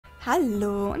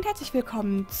Hallo und herzlich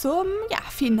willkommen zum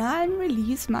finalen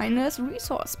Release meines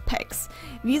Resource Packs.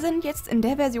 Wir sind jetzt in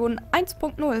der Version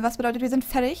 1.0, was bedeutet, wir sind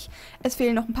fertig. Es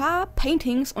fehlen noch ein paar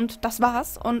Paintings und das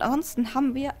war's. Und ansonsten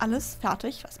haben wir alles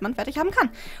fertig, was man fertig haben kann.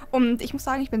 Und ich muss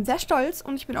sagen, ich bin sehr stolz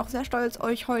und ich bin auch sehr stolz,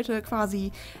 euch heute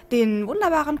quasi den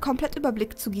wunderbaren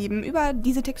Komplettüberblick zu geben über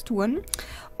diese Texturen.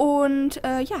 Und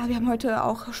wir haben heute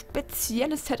auch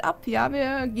spezielles Setup. Ja,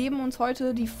 wir geben uns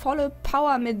heute die volle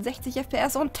Power mit 60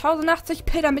 FPS und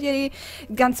 1080p, damit ihr die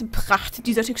ganze Pracht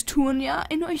dieser Texturen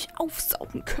in euch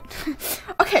aufsaugen könnt.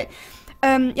 Okay,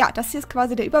 das hier ist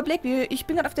quasi der Überblick. Ich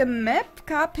bin gerade auf der Map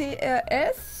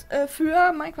KPRS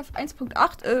für Minecraft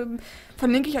 1.8.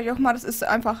 Verlinke ich euch auch mal, das ist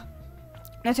einfach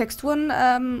eine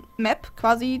Texturen-Map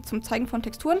quasi zum Zeigen von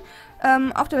Texturen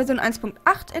auf der Version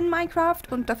 1.8 in Minecraft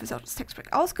und dafür ist auch das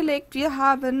Textpack ausgelegt. Wir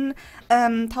haben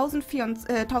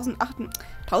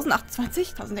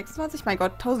 1026, mein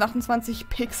Gott, 1028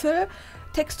 Pixel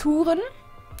Texturen,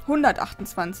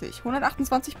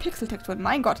 128 Pixel Texturen,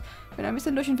 mein Gott, ich bin ein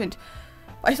bisschen durch den Wind,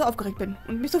 weil ich so aufgeregt bin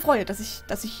und mich so freue, dass ich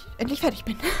endlich fertig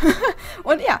bin.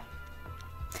 Und ja.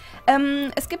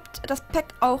 Es gibt das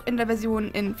Pack auch in der Version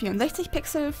in 64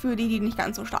 Pixel, für die nicht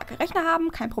ganz so starke Rechner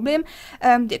haben, kein Problem.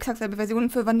 Die exakt selbe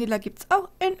Version für Vanilla gibt es auch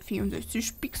in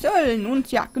 64 Pixeln.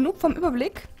 Und ja, genug vom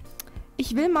Überblick.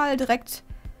 Ich will mal direkt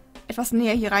etwas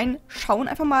näher hier reinschauen.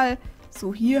 Einfach mal,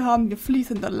 so hier haben wir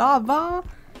fließende Lava.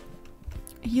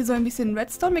 Hier so ein bisschen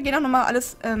Redstone. Wir gehen auch nochmal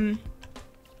alles im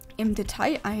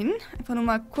Detail ein. Einfach nur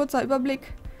mal kurzer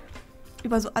Überblick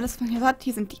über so alles, was man hier hat.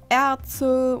 Hier sind die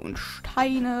Erze und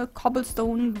Steine,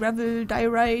 Cobblestone, Gravel,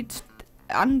 Diorite,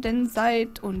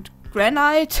 Andesite und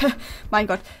Granite. Mein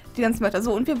Gott, die ganzen Wörter.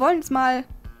 So, und wir wollen jetzt mal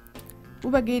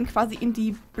rübergehen quasi in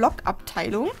die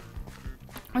Blockabteilung.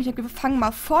 Und ich denke, wir fangen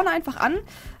mal vorne einfach an.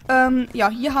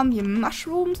 Hier haben wir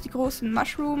Mushrooms, die großen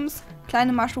Mushrooms,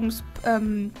 kleine Mushrooms,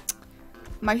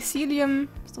 Mycelium,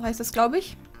 so heißt das, glaube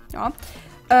ich. Ja,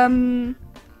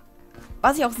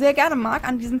 was ich auch sehr gerne mag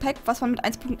an diesem Pack, was man mit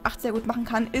 1.8 sehr gut machen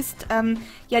kann, ist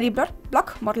die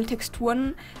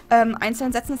Block-Model-Texturen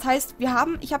einzeln setzen. Das heißt,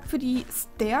 ich habe für die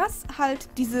Stairs halt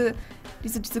diese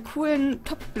coolen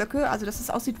Top-Blöcke, also dass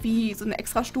es aussieht wie so eine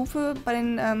extra Stufe bei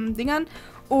den Dingern.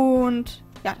 Und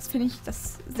ja, das finde ich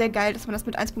sehr geil, dass man das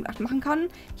mit 1.8 machen kann.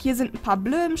 Hier sind ein paar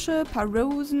Blömsche, ein paar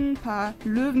Rosen, ein paar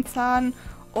Löwenzahn,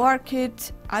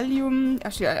 Orchid, Allium,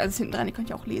 steht alles hinten dran, die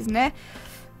könnt ihr auch lesen, ne?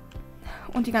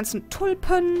 Und die ganzen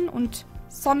Tulpen und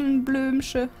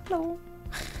Sonnenblümsche. Hallo.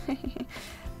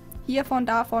 Hiervon,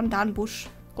 davon, da ein Busch.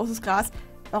 Großes Gras.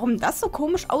 Warum das so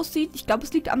komisch aussieht? Ich glaube,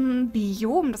 es liegt am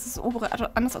Biom. Das ist das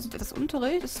obere anders als das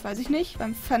untere. Das weiß ich nicht.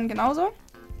 Beim Fan genauso.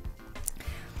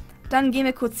 Dann gehen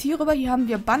wir kurz hier rüber. Hier haben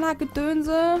wir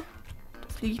Bannergedönse.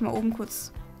 Da fliege ich mal oben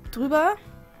kurz drüber.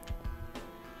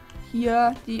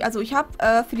 Hier ich habe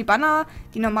für die Banner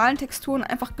die normalen Texturen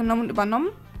einfach genommen und übernommen.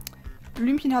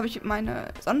 Blümchen habe ich meine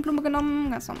Sonnenblume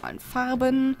genommen, ganz normalen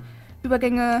Farben,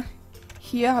 Übergänge.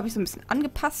 Hier habe ich so ein bisschen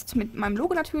angepasst, mit meinem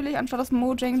Logo natürlich, anstatt das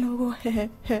Mojang-Logo. Man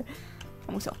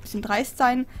muss ja auch ein bisschen dreist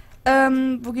sein.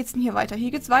 Wo geht's denn hier weiter?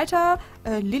 Hier geht's weiter.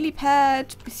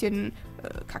 Lilypad, bisschen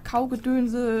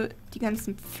Kakaogedönse, die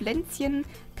ganzen Pflänzchen,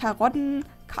 Karotten,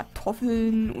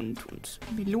 Kartoffeln und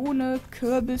Melone,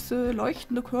 Kürbisse,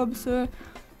 leuchtende Kürbisse,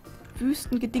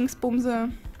 Wüstengedingsbumse,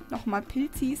 nochmal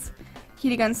Pilzis. Hier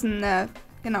die ganzen,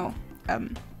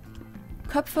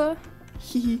 Köpfe.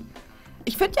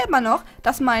 Ich finde ja immer noch,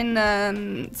 dass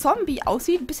mein Zombie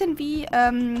aussieht, ein bisschen wie,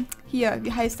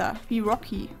 wie heißt er? Wie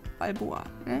Rocky Balboa,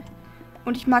 ne?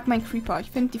 Und ich mag meinen Creeper. Ich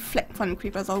finde die Flecken von dem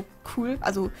Creeper sau cool.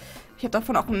 Also, ich habe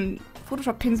davon auch einen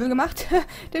Photoshop-Pinsel gemacht.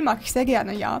 Den mag ich sehr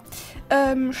gerne, ja.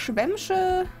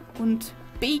 Schwämmsche und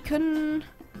Bacon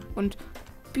und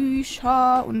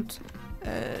Bücher und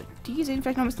die sehen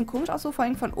vielleicht noch ein bisschen komisch aus, so vor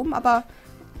allem von oben, aber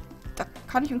da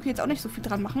kann ich irgendwie jetzt auch nicht so viel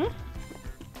dran machen.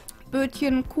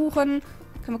 Bötchen, Kuchen.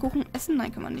 Können wir Kuchen essen?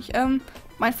 Nein, kann man nicht.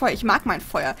 Mein Feuer. Ich mag mein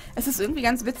Feuer. Es ist irgendwie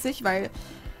ganz witzig, weil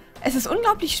es ist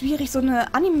unglaublich schwierig, so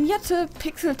eine animierte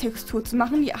Pixel-Textur zu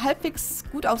machen, die halbwegs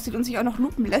gut aussieht und sich auch noch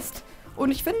lupen lässt. Und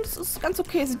ich finde, es ist ganz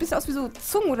okay. Es sieht ein bisschen aus wie so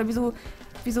Zungen oder wie so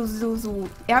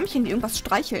Ärmchen, die irgendwas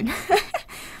streicheln.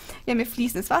 Wir haben hier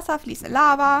fließendes Wasser, fließende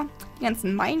Lava, die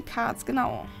ganzen Minecarts,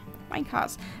 genau.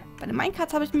 Minecarts. Bei den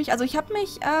Minecarts habe ich mich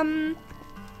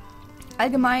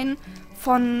allgemein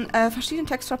von verschiedenen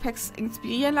Texture-Packs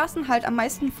inspirieren lassen. Halt am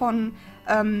meisten von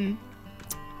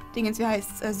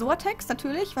Soatex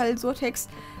natürlich, weil Soatex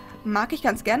mag ich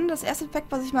ganz gerne. Das erste Pack,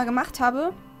 was ich mal gemacht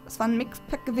habe, das war ein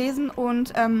Mix-Pack gewesen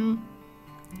und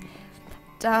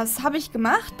das habe ich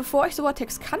gemacht, bevor ich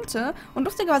Soatex kannte. Und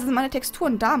lustigerweise sind meine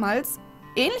Texturen damals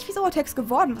ähnlich wie Soartex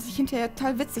geworden, was ich hinterher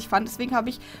total witzig fand. Deswegen habe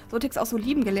ich Soartex auch so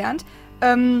lieben gelernt.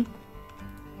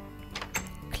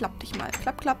 Klapp dich mal.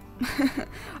 Klapp, klapp.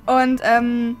 Und,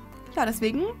 ja,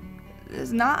 deswegen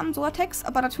ist nah am Soartex,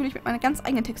 aber natürlich mit meinen ganz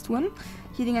eigenen Texturen.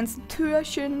 Hier die ganzen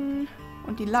Türchen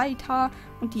und die Leiter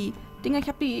und die Dinger. Ich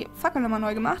habe die Fackel nochmal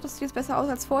neu gemacht. Das sieht jetzt besser aus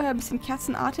als vorher. Ein bisschen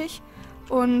kerzenartig.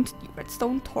 Und die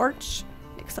Redstone Torch.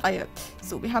 Nächste Reihe.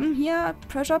 So, wir haben hier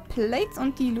Pressure Plates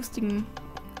und die lustigen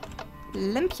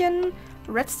Lämpchen.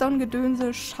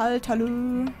 Redstone-Gedönse.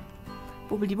 Schalterlö.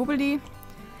 Bubbeldi, bubbeldi.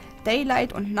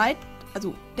 Daylight und Night.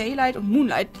 Also Daylight und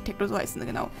Moonlight Detektor, so heißen sie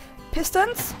genau.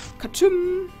 Pistons.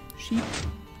 Katschum. Schieb.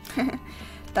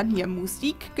 Dann hier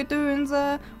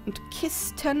Musikgedönse und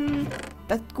Kisten.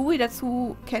 Das GUI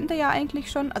dazu kennt ihr ja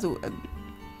eigentlich schon. Also,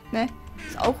 ne?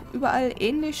 Ist auch überall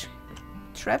ähnlich.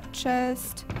 Trap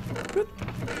Chest.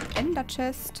 Ender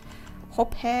Chest.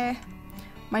 Hoppe.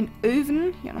 Mein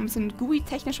Oven. Hier noch ein bisschen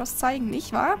GUI-technisch was zeigen,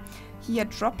 nicht wahr? Hier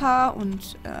Dropper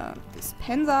und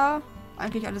Dispenser.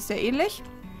 Eigentlich alles sehr ähnlich.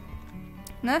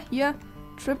 Ne? Hier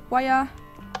Tripwire.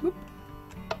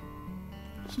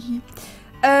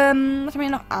 Was haben wir hier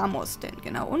noch? Armor-Stand,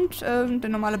 genau. Und der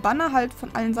normale Banner halt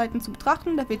von allen Seiten zu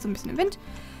betrachten. Der weht so ein bisschen im Wind.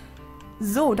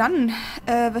 So, dann,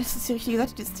 was ist die richtige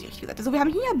Seite? Das ist die richtige Seite. So, wir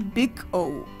haben hier Big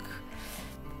Oak.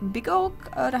 Big Oak,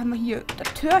 da haben wir hier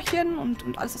das Türchen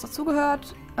und alles, was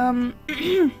dazugehört.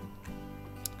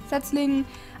 Setzling,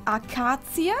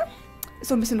 Akazie. Ist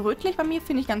so ein bisschen rötlich bei mir,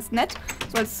 finde ich ganz nett.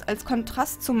 So als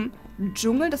Kontrast zum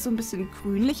Dschungel, das so ein bisschen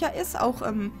grünlicher ist. Auch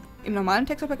im normalen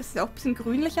Texturpack ist es ja auch ein bisschen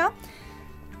grünlicher.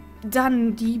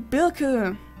 Dann die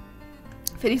Birke.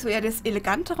 Finde ich so eher das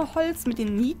elegantere Holz mit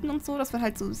den Nieten und so. Das war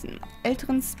halt so ein bisschen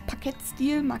älteren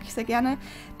Parkettstil. Mag ich sehr gerne.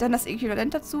 Dann das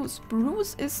Äquivalent dazu.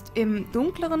 Spruce ist im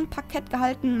dunkleren Parkett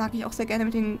gehalten. Mag ich auch sehr gerne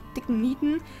mit den dicken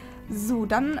Nieten. So,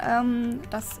 dann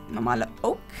das normale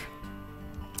Oak.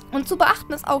 Und zu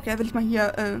beachten ist auch, ja, will ich mal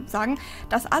hier sagen,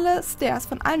 dass alle Stairs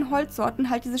von allen Holzsorten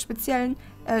halt diese speziellen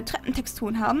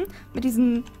Treppentexturen haben. Mit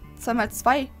diesen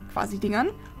 2x2 quasi Dingern.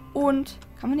 Und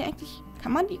kann man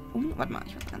die warte mal,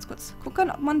 ich muss ganz kurz gucken,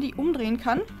 ob man die umdrehen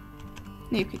kann.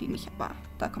 Ne, okay, die nicht, aber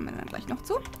da kommen wir dann gleich noch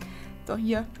zu. So,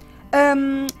 hier.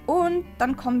 Und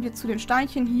dann kommen wir zu den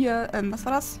Steinchen hier. Was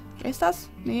war das? Wer ist das?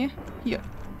 Ne, hier.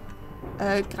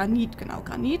 Granit, genau,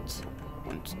 Granit.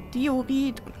 Und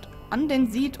Diorit und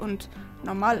Andensit und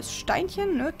normales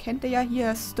Steinchen, ne? Kennt ihr ja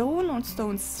hier Stone und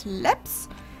Stone Slabs.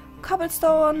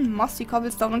 Cobblestone, Mossy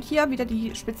Cobblestone und hier wieder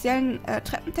die speziellen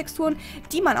Treppentexturen,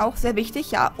 die man auch, sehr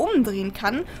wichtig, ja, umdrehen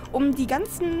kann, um die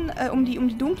ganzen, um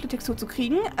die dunkle Textur zu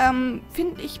kriegen.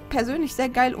 Finde ich persönlich sehr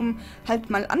geil, um halt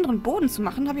mal anderen Boden zu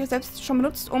machen. Habe ich ja selbst schon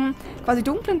benutzt, um quasi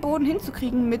dunklen Boden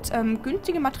hinzukriegen mit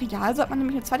günstigem Material. So hat man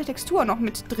nämlich eine zweite Textur noch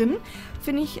mit drin.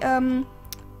 Finde ich,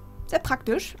 sehr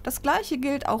praktisch. Das gleiche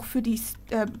gilt auch für die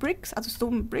Bricks, also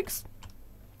Stone Bricks.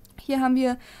 Hier haben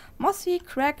wir Mossy,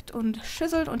 Cracked und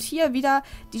Chiseled und hier wieder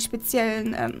die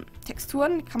speziellen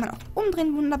Texturen. Die kann man auch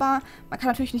umdrehen, wunderbar. Man kann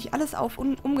natürlich nicht alles auf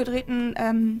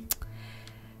umgedrehten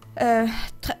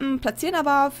Treppen platzieren,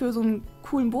 aber für so einen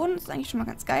coolen Boden ist das eigentlich schon mal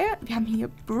ganz geil. Wir haben hier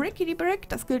Brickity Brick,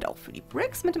 das gilt auch für die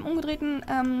Bricks mit dem umgedrehten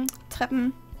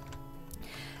Treppen.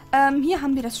 Hier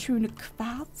haben wir das schöne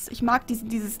Quarz. Ich mag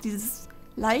dieses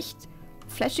leicht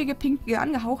flashige, pinkige,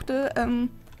 angehauchte,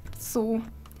 so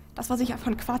das, was ich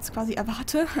von Quarz quasi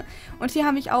erwarte. Und hier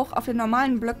habe ich auch auf den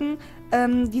normalen Blöcken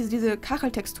diese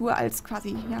Kacheltextur als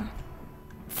quasi, ja,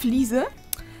 Fliese.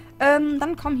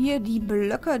 Dann kommen hier die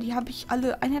Blöcke, die habe ich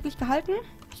alle einheitlich gehalten.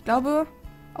 Ich glaube,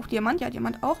 auch Diamant, ja,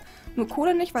 Diamant auch. Nur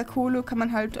Kohle nicht, weil Kohle kann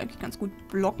man halt eigentlich ganz gut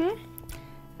blocken.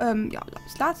 Ja,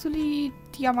 Lapislazuli,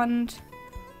 Diamant,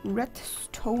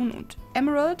 Redstone und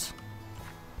Emerald.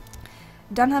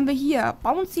 Dann haben wir hier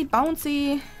Bouncy.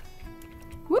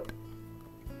 Whoop.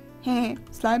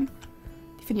 Slime.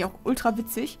 Die finde ich auch ultra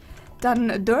witzig.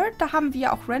 Dann Dirt, da haben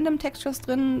wir auch Random Textures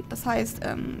drin. Das heißt,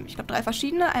 ich glaube 3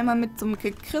 verschiedene. Einmal mit so einem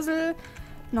Gekrissel,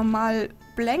 normal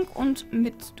blank und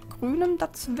mit grünem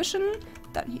dazwischen.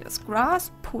 Dann hier das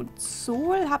Gras.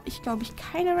 Pozol habe ich, glaube ich,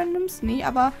 keine Randoms. Nee,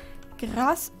 aber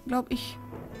Gras, glaube ich,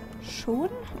 schon,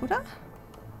 oder?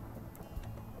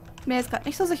 Mir ist gerade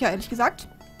nicht so sicher, ehrlich gesagt.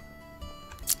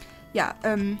 Ja,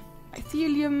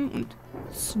 Ithelium und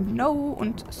Snow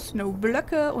und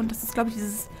Snowblöcke und das ist, glaube ich,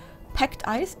 dieses Packed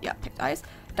Ice. Ja, Packed Ice.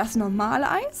 Das normale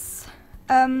Eis.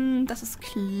 Das ist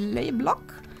Clayblock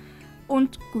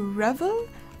und Gravel.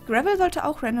 Gravel sollte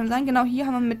auch random sein. Genau, hier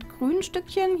haben wir mit grünen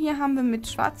Stückchen. Hier haben wir mit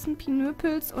schwarzen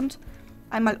Pinöpels und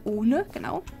einmal ohne,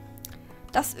 genau.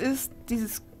 Das ist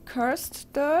dieses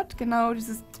Cursed Dirt, genau,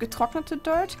 dieses getrocknete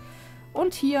Dirt.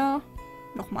 Und hier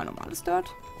nochmal normales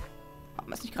Dirt. Haben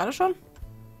wir es nicht gerade schon?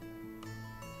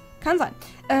 Kann sein.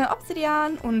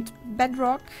 Obsidian und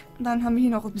Bedrock. Dann haben wir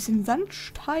hier noch ein bisschen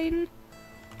Sandstein.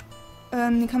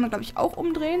 Den kann man, glaube ich, auch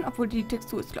umdrehen. Obwohl die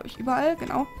Textur ist, glaube ich, überall.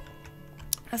 Genau.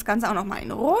 Das Ganze auch nochmal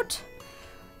in Rot.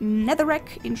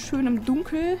 Netherrack in schönem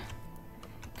Dunkel.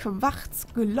 Quarz,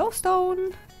 Glowstone.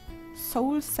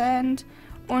 Soul Sand.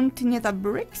 Und die Nether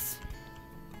Bricks.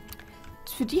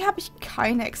 Für die habe ich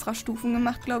keine extra Stufen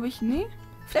gemacht, glaube ich. Nee.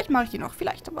 Vielleicht mache ich die noch.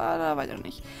 Vielleicht, aber da weiß ich noch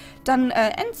nicht. Dann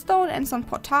Endstone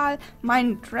Portal.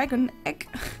 Mein Dragon Egg.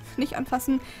 Nicht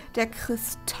anfassen. Der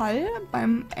Kristall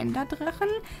beim Enderdrachen.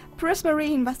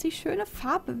 Prismarine, was die schöne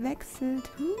Farbe wechselt.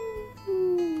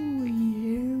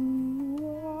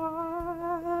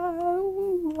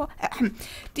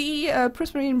 Die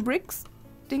Prismarine Bricks.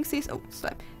 Dingsies. Oh,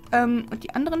 Slime. Und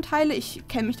die anderen Teile, ich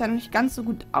kenne mich da noch nicht ganz so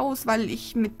gut aus, weil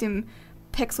ich mit dem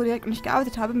Pack so direkt noch nicht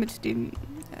gearbeitet habe, mit dem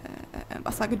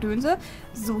Wassergedönse.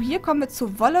 So, hier kommen wir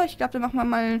zur Wolle. Ich glaube, da machen wir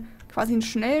mal quasi einen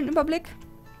schnellen Überblick.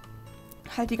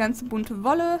 Halt die ganze bunte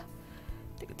Wolle.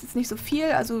 Da gibt es nicht so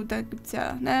viel, also da gibt es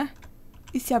ja, ne,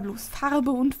 ist ja bloß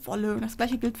Farbe und Wolle. Und das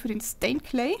gleiche gilt für den Stained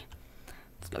Clay.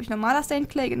 Das ist, glaube ich, normaler Stained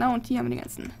Clay, genau. Und hier haben wir die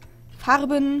ganzen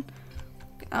Farben.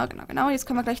 Genau. Jetzt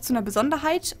kommen wir gleich zu einer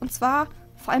Besonderheit. Und zwar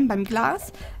vor allem beim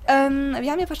Glas. Wir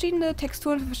haben hier verschiedene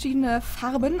Texturen für verschiedene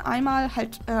Farben. Einmal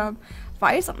halt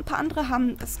weiß und ein paar andere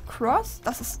haben das Cross.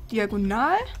 Das ist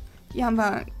diagonal. Hier haben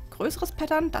wir ein größeres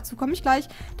Pattern. Dazu komme ich gleich.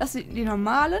 Das sind die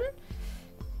normalen.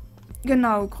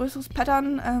 Genau, größeres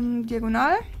Pattern,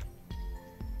 diagonal.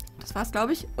 Das war's,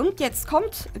 glaube ich. Und jetzt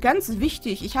kommt, ganz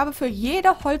wichtig, ich habe für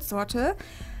jede Holzsorte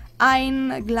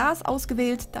ein Glas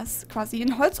ausgewählt, das quasi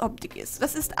in Holzoptik ist.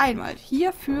 Das ist einmal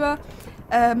hier für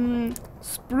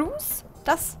Spruce,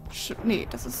 das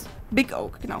ist Big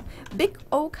Oak, genau. Big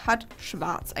Oak hat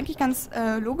schwarz. Eigentlich ganz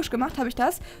logisch gemacht habe ich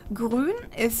das. Grün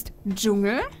ist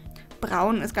Dschungel,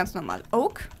 braun ist ganz normal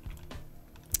Oak.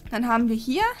 Dann haben wir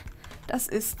hier, das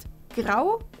ist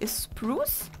Grau ist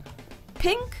Spruce,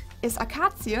 Pink ist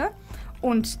Akazie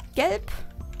und Gelb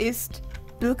ist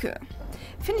Birke.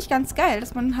 Finde ich ganz geil,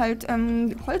 dass man halt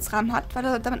Holzrahmen hat,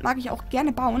 weil damit mag ich auch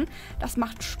gerne bauen. Das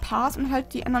macht Spaß und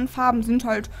halt die anderen Farben sind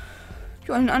halt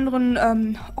ja, in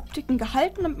anderen Optiken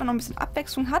gehalten, damit man noch ein bisschen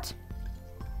Abwechslung hat.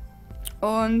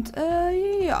 Und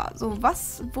ja, so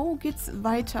wo geht's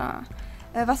weiter?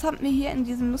 Was haben wir hier in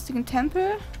diesem lustigen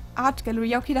Tempel? Art Gallery.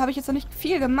 Ja, okay, da habe ich jetzt noch nicht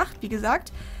viel gemacht, wie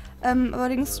gesagt.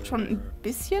 Allerdings schon ein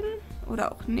bisschen.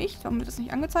 Oder auch nicht. Warum wird das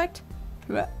nicht angezeigt?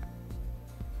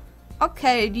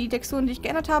 Okay, die Texturen, die ich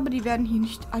geändert habe, die werden hier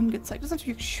nicht angezeigt. Das ist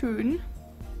natürlich schön.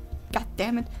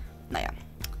 Goddammit. Naja.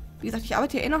 Wie gesagt, ich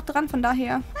arbeite hier eh noch dran, von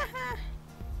daher.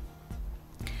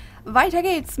 Weiter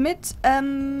geht's mit,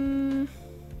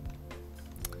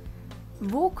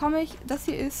 wo komme ich? Das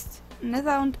hier ist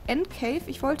Nether und End Cave.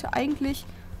 Ich wollte eigentlich,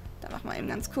 da machen wir eben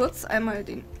ganz kurz, einmal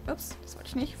den, ups, das wollte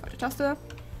ich nicht, falsche Taste.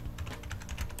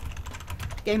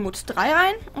 Game Mode 3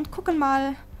 rein und gucken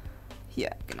mal,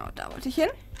 hier, genau, da wollte ich hin.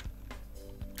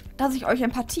 Dass ich euch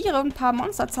ein paar Tiere und ein paar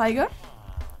Monster zeige.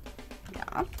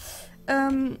 Ja.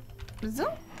 So.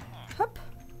 Hopp.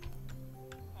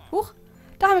 Huch.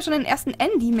 Da haben wir schon den ersten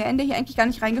Endyman, der hier eigentlich gar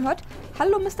nicht reingehört.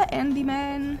 Hallo, Mr.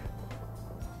 Endyman.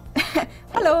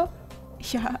 Hallo.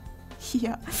 Ja.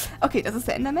 Ja. Okay, das ist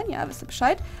der Enderman. Ja, wisst ihr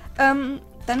Bescheid. Dann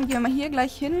gehen wir mal hier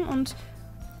gleich hin und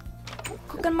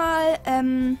gucken mal,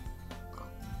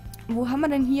 wo haben wir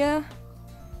denn hier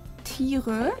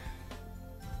Tiere?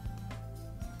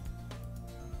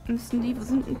 Wo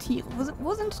sind denn Tiere?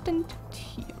 Wo sind denn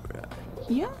Tiere?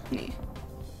 Hier? Nee.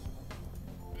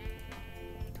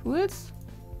 Tools?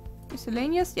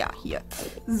 Miscellaneous? Ja, hier.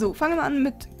 So, fangen wir an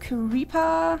mit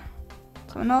Creeper.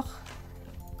 Was haben wir noch?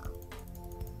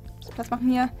 Platz machen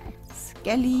hier.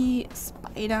 Skelly,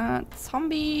 Spider,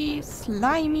 Zombie,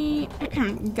 Slimy,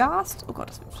 Ghast. Oh Gott,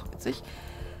 das wird witzig.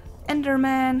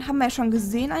 Enderman haben wir ja schon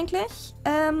gesehen eigentlich.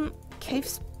 Cave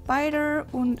Spider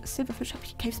und Silverfish. Habe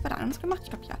ich Cave Spider anders gemacht? Ich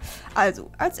glaube ja. Also,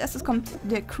 als erstes kommt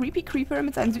der Creepy Creeper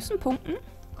mit seinen süßen Punkten.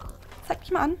 Zeig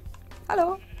dich mal an.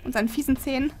 Hallo. Und seinen fiesen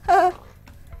Zähnen.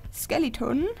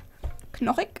 Skeleton.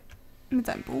 Knochig. Mit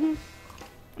seinem Bogen.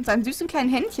 Und seinen süßen kleinen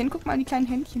Händchen. Guck mal, die kleinen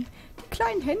Händchen. Die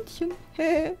kleinen Händchen.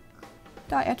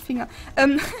 Da, er hat Finger.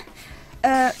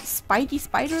 Spidey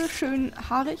Spider. Schön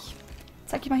haarig.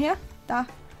 Zeig dich mal her. Da.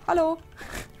 Hallo.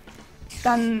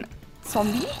 Dann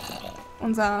Zombie.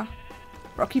 Unser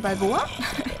Rocky Balboa.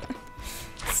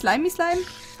 Slimy Slime.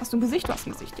 Hast du ein Gesicht? Du hast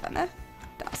ein Gesicht, ja, ne?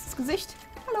 Da ist das Gesicht.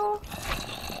 Hallo.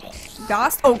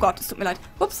 Ghast. Oh Gott, es tut mir leid.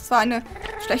 Ups, das war eine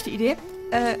schlechte Idee.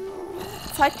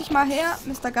 Zeig dich mal her,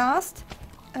 Mr. Ghast.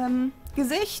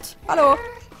 Gesicht. Hallo.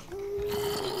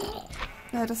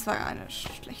 Das war eine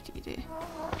schlechte Idee.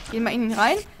 Gehen wir in ihn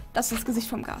rein. Das ist das Gesicht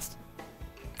vom Gast.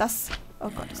 Das... Oh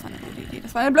Gott, das war eine blöde Idee.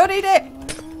 Das war eine blöde Idee!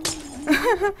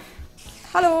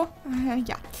 Hallo.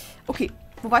 Ja. Okay.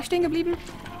 Wo war ich stehen geblieben?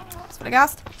 Das war der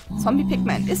Gast. Zombie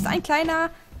Pigman ist ein kleiner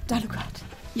Dalukat.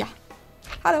 Ja.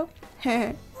 Hallo.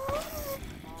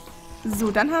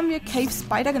 So, dann haben wir Cave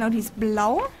Spider. Genau, die ist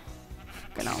blau.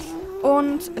 Genau.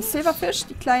 Und Silverfish,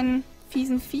 die kleinen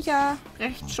fiesen Viecher.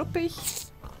 Recht schuppig.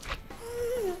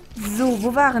 So,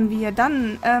 wo waren wir?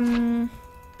 Dann,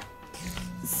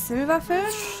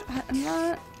 Silverfish.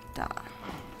 Da.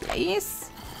 Blaze.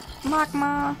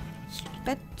 Magma.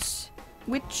 Bett.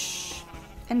 Witch.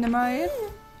 Endermite.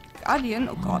 Guardian.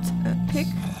 Oh Gott. Pig.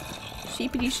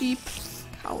 Sheepity Sheep.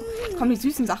 Cow. Jetzt kommen die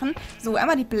süßen Sachen. So,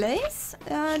 einmal die Blaze.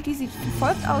 Die sieht wie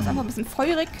folgt aus. Einfach ein bisschen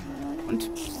feurig und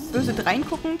böse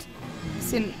dreinguckend.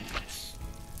 Bisschen...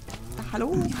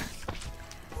 hallo.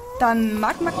 Dann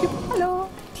Magma Cube. Hallo.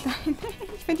 Klein.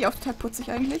 Ich finde die auch total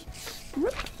putzig eigentlich.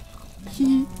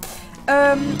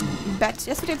 Bett.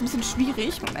 Das wird jetzt ein bisschen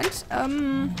schwierig. Moment.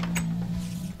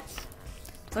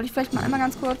 Soll ich vielleicht mal einmal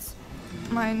ganz kurz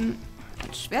mein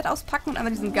Schwert auspacken und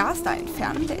einmal diesen Gas da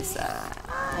entfernen? Der ist ein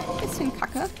bisschen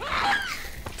kacke.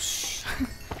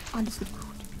 Alles wird gut.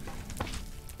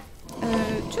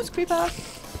 Tschüss, Creeper.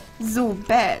 So,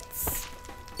 Beds.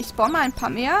 Ich spawn mal ein paar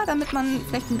mehr, damit man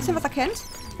vielleicht ein bisschen was erkennt.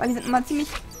 Weil die sind immer ziemlich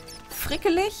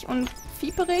frickelig und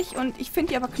fieperig und ich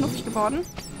finde die aber knuffig geworden.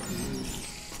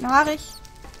 Haarig.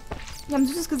 Die haben ein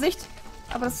süßes Gesicht,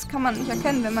 aber das kann man nicht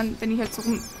erkennen, wenn die halt so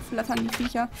rumflattern, die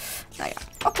Viecher. Naja,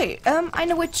 okay,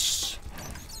 eine Witch.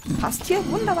 Passt hier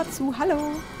wunderbar zu.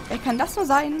 Hallo. Wer kann das nur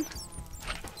sein?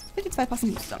 Die zwei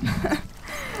passen gut zusammen.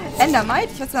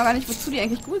 Endermite. Ich weiß noch gar nicht, wozu die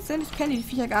eigentlich gut sind. Ich kenne die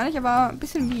Viecher gar nicht, aber ein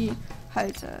bisschen wie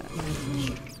halt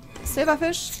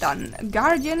Silverfish. Dann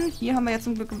Guardian. Hier haben wir jetzt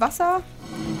zum Glück Wasser.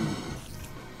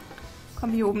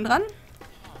 Kommen wir hier oben dran.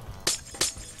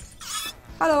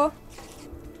 Hallo.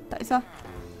 Da ist er.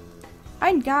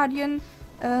 Ein Guardian.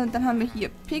 Dann haben wir hier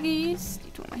Piggies.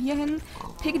 Die tun wir hier hin.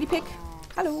 Piggity Pig.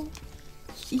 Hallo.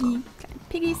 Hihi. Kleine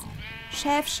Piggies.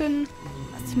 Schäfchen.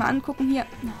 Lass dich mal angucken hier.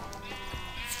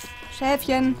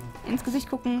 Schäfchen. Ins Gesicht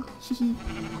gucken. Hihi.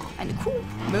 Eine Kuh.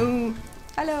 Moo.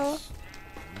 Hallo.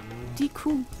 Die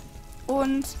Kuh.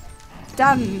 Und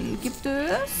dann gibt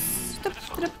es...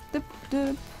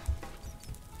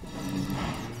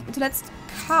 Und zuletzt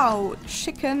Cow,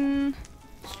 Chicken,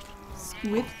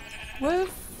 Squid,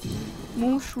 Wolf,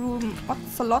 Mushroom,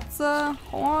 Ozelotze,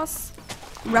 Horse,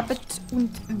 Rabbit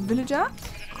und Villager.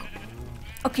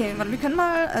 Okay, warte, wir können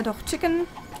mal, doch, Chicken.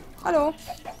 Hallo.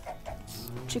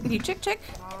 Chickity Chick Chick.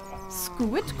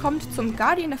 Squid kommt zum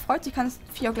Guardian, der freut sich, kann das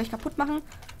Vieh auch gleich kaputt machen.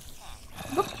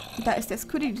 Wupp, da ist der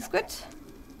Squiddy Squid.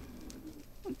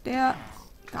 Und der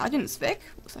Guardian ist weg.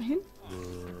 Wo ist er hin?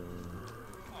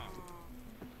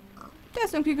 Der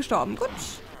ist irgendwie gestorben. Gut.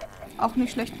 Auch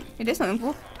nicht schlecht. Ja, der ist noch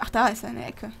irgendwo. Ach, da ist er in der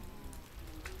Ecke.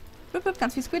 Blub, blub,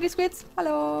 ganz viel Squiddy Squids.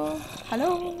 Hallo.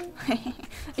 Hallo.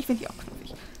 Ich finde die auch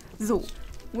knuffig. So.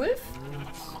 Wolf.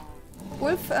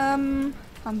 Wolf, haben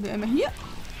wir immer hier.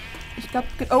 Ich glaube...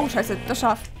 Oh, scheiße. Das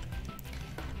Schaf.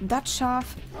 Das Schaf.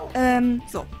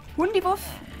 So. Hundiwuff.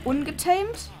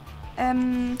 Ungetamed.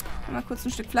 Mal kurz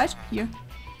ein Stück Fleisch. Hier.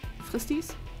 Frisst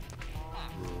dies.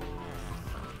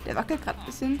 Der wackelt gerade ein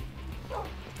bisschen.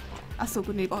 Achso,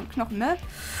 gut, nee, brauchen Knochen, ne?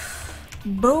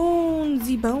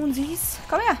 Bonesies.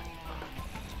 Komm her.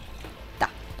 Da.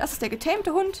 Das ist der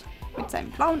getamte Hund. Mit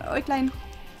seinem blauen Äuglein.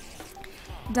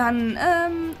 Dann,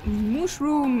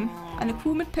 Mushroom. Eine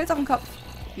Kuh mit Pilz auf dem Kopf.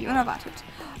 Wie unerwartet.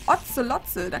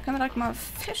 Ozelotze. Da können wir direkt mal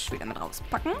Fisch wieder mit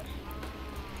rauspacken.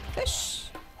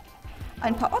 Fisch.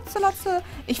 Ein paar Ozelotze.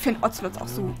 Ich finde Ozelots auch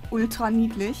so ultra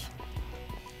niedlich.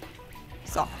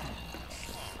 So.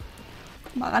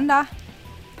 Maranda.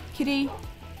 Kitty.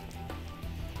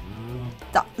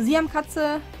 Da,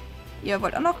 Siamkatze. Ihr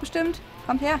wollt auch noch bestimmt.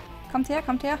 Kommt her. Kommt her,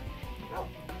 kommt her.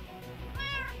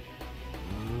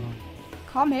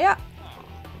 Komm her.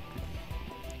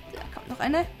 Da kommt noch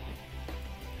eine.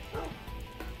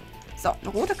 So, eine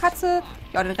rote Katze.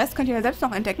 Ja, den Rest könnt ihr ja selbst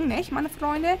noch entdecken, nicht, meine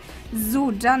Freunde?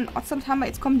 So, dann Ocelot haben wir.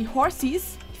 Jetzt kommen die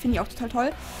Horsies. Ich finde die auch total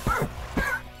toll.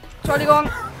 Entschuldigung.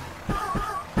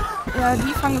 Ja,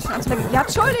 die fangen ein bisschen an zu lecken. Ja,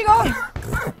 Entschuldigung.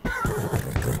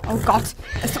 Oh Gott,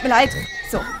 es tut mir leid.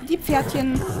 So, die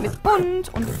Pferdchen mit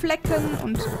bunt und Flecken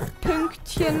und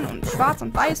Pünktchen und schwarz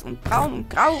und weiß und braun und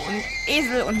grau und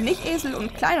Esel und nicht Esel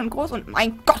und klein und groß und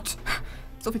mein Gott.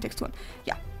 So viele Texturen.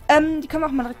 Ja, die können wir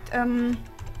auch mal direkt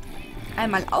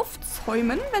einmal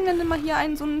aufzäumen, wenn dann immer hier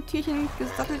so ein Tierchen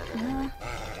gesattelt. Ja.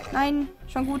 Nein,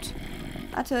 schon gut.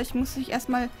 Warte, ich muss dich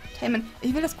erstmal tamen.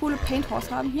 Ich will das coole Paint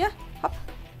Horse haben. Hier, hopp.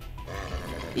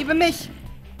 Liebe mich.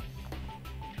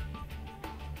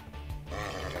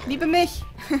 Liebe mich.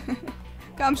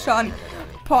 Komm schon.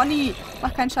 Pony.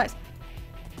 Mach keinen Scheiß.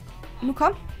 Nu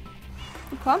komm.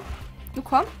 Nu komm. Nu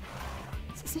komm.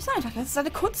 Das ist nicht so einfach. Das ist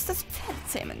eine Kunst des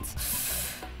Pferdezähmens.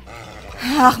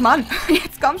 Ach Mann.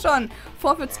 Jetzt komm schon.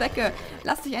 Vorführzwecke.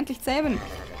 Lass dich endlich zähmen.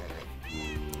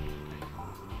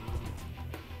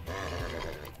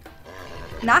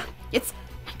 Na, jetzt.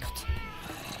 Mein Gott.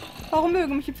 Warum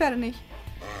mögen mich die Pferde nicht?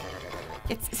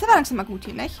 Jetzt ist aber langsam mal gut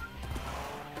hier, nicht?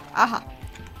 Aha.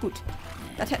 Gut.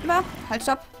 Das hätten wir. Halt,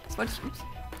 stopp. Das wollte ich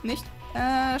nicht.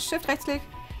 Shift, Rechtsklick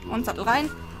und Sattel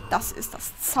rein. Das ist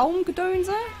das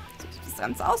Zaumgedönse. So sieht das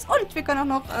Ganze aus. Und wir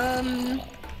können auch noch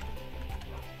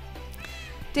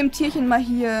dem Tierchen mal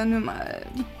hier mal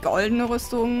die goldene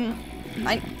Rüstung.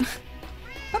 Nein.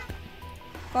 Hopp.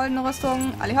 Goldene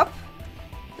Rüstung. Alle hopp.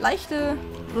 Leichte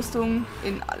Rüstung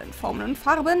in allen Formen und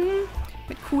Farben.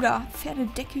 Mit cooler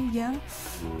Pferdedecke hier.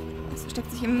 Das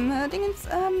versteckt sich im Dingens.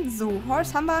 So,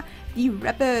 Horse haben wir. Die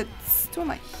Rabbits. Tun wir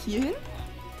mal hier hin.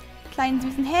 Kleinen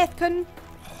süßen Häschen.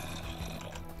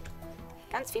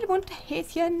 Ganz viele bunte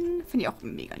Häschen. Finde ich auch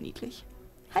mega niedlich.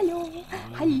 Hallo.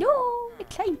 Hallo. Ihr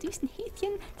kleinen süßen Häschen.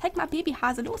 Zeig mal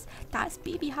Babyhase los. Da ist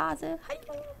Babyhase.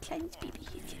 Hallo. Kleines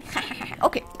Babyhäschen.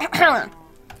 Okay.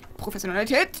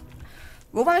 Professionalität.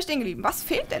 Wo waren wir stehen geblieben? Was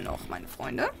fehlt denn noch, meine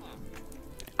Freunde?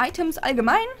 Items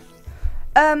allgemein.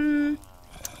 Ja,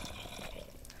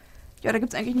 da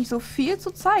gibt es eigentlich nicht so viel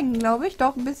zu zeigen, glaube ich.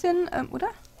 Doch, ein bisschen, oder?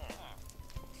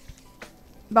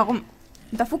 Warum?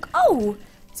 Da fuck. Oh!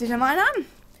 Seht ihr mal einen an.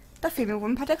 Da fehlen mir wohl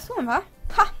ein paar Texturen, wa?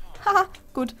 Ha! Haha!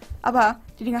 Gut. Aber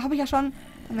die Dinger habe ich ja schon.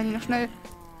 Dann werden die noch schnell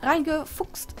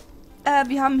reingefuchst.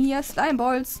 Wir haben hier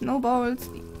Slimeballs, Snowballs,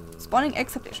 Spawning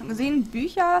Eggs, habt ihr schon gesehen.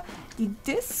 Bücher, die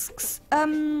Discs,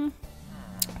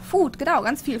 Food, genau,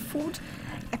 ganz viel Food.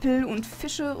 Äpfel und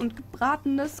Fische und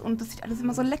Gebratenes und das sieht alles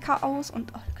immer so lecker aus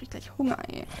und oh, da krieg ich gleich Hunger,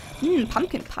 ey.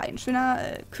 Pumpkin Pie, ein schöner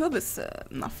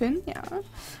Kürbis-Muffin, ja.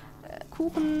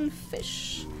 Kuchen,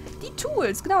 Fisch. Die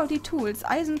Tools, genau, die Tools.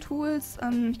 Eisentools.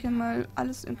 Ich kann mal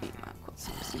alles irgendwie mal kurz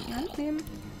ein bisschen in die Hand nehmen.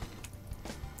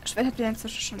 Schwert habt ihr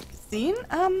inzwischen schon gesehen.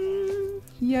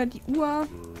 Hier die Uhr.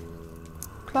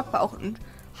 Clock war auch in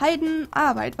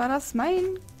Heidenarbeit, war das? Mein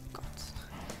Gott.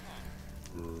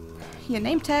 Hier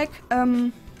Nametag.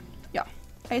 Ja,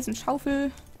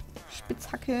 Eisenschaufel.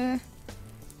 Spitzhacke.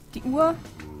 Die Uhr.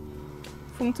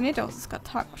 Funktioniert ja auch. Es ist gerade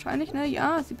Tag wahrscheinlich, ne?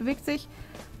 Ja, sie bewegt sich.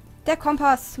 Der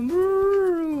Kompass.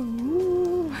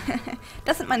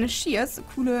 Das sind meine Shears. So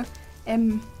coole, das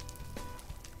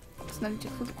ist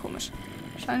natürlich so komisch.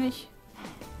 Wahrscheinlich,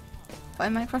 weil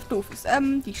Minecraft doof ist.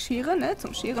 Die Schere, ne?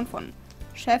 Zum Scheren von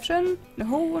Schäfchen. Eine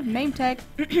Hoe, Nametag.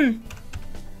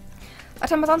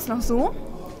 Was haben wir sonst noch so?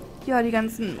 Ja, die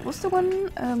ganzen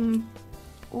Rüstungen,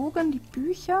 Bogen, die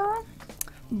Bücher.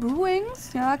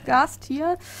 Brewings, ja,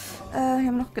 Gastier. Hier haben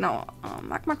wir noch, genau,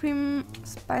 Magma Cream,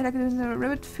 Spider-Gedönse,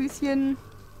 Rabbit-Füßchen.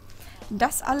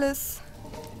 Das alles.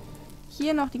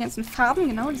 Hier noch die ganzen Farben,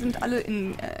 genau, die sind alle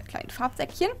in kleinen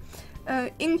Farbsäckchen.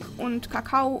 Ink und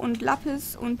Kakao und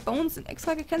Lapis und Bones sind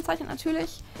extra gekennzeichnet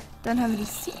natürlich. Dann haben wir die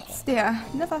Seeds, der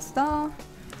Neverstar,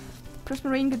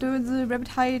 Prismarine-Gedönse,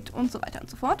 Rabbit Hide und so weiter und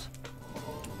so fort.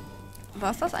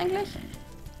 War es das eigentlich?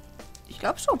 Ich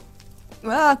glaube schon.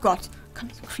 Oh Gott.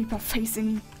 Kommt so Creeper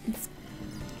facing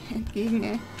entgegen,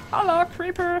 ey. Hallo,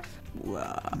 Creeper. Wow.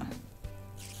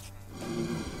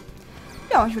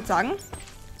 Ja, ich würde sagen,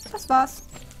 das war's.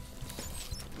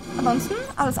 Ansonsten,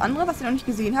 alles andere, was ihr noch nicht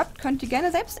gesehen habt, könnt ihr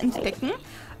gerne selbst entdecken.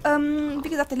 Wie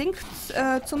gesagt, der Link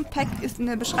zum Pack ist in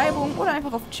der Beschreibung oder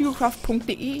einfach auf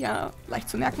chigocraft.de, ja, leicht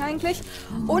zu merken eigentlich.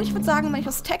 Und ich würde sagen, wenn euch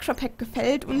das Texture Pack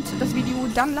gefällt und das Video,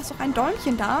 dann lasst doch ein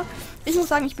Däumchen da. Ich muss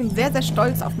sagen, ich bin sehr, sehr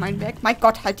stolz auf mein Werk. Mein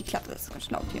Gott, halt die Klappe, das ist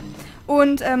ganz laut hier.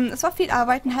 Und es war viel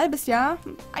Arbeit, ein halbes Jahr,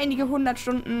 einige 100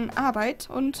 Stunden Arbeit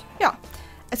und ja.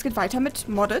 Es geht weiter mit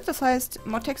Modded, das heißt,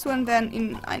 Mod-Texturen werden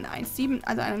in eine 1.7,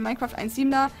 also eine Minecraft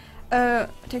 1.7er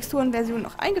Texturenversion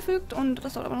noch eingefügt und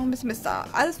das dauert aber noch ein bisschen, bis da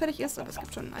alles fertig ist, aber es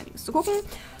gibt schon einiges zu gucken.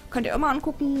 Könnt ihr immer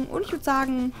angucken und ich würde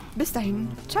sagen, bis dahin,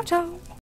 ciao, ciao!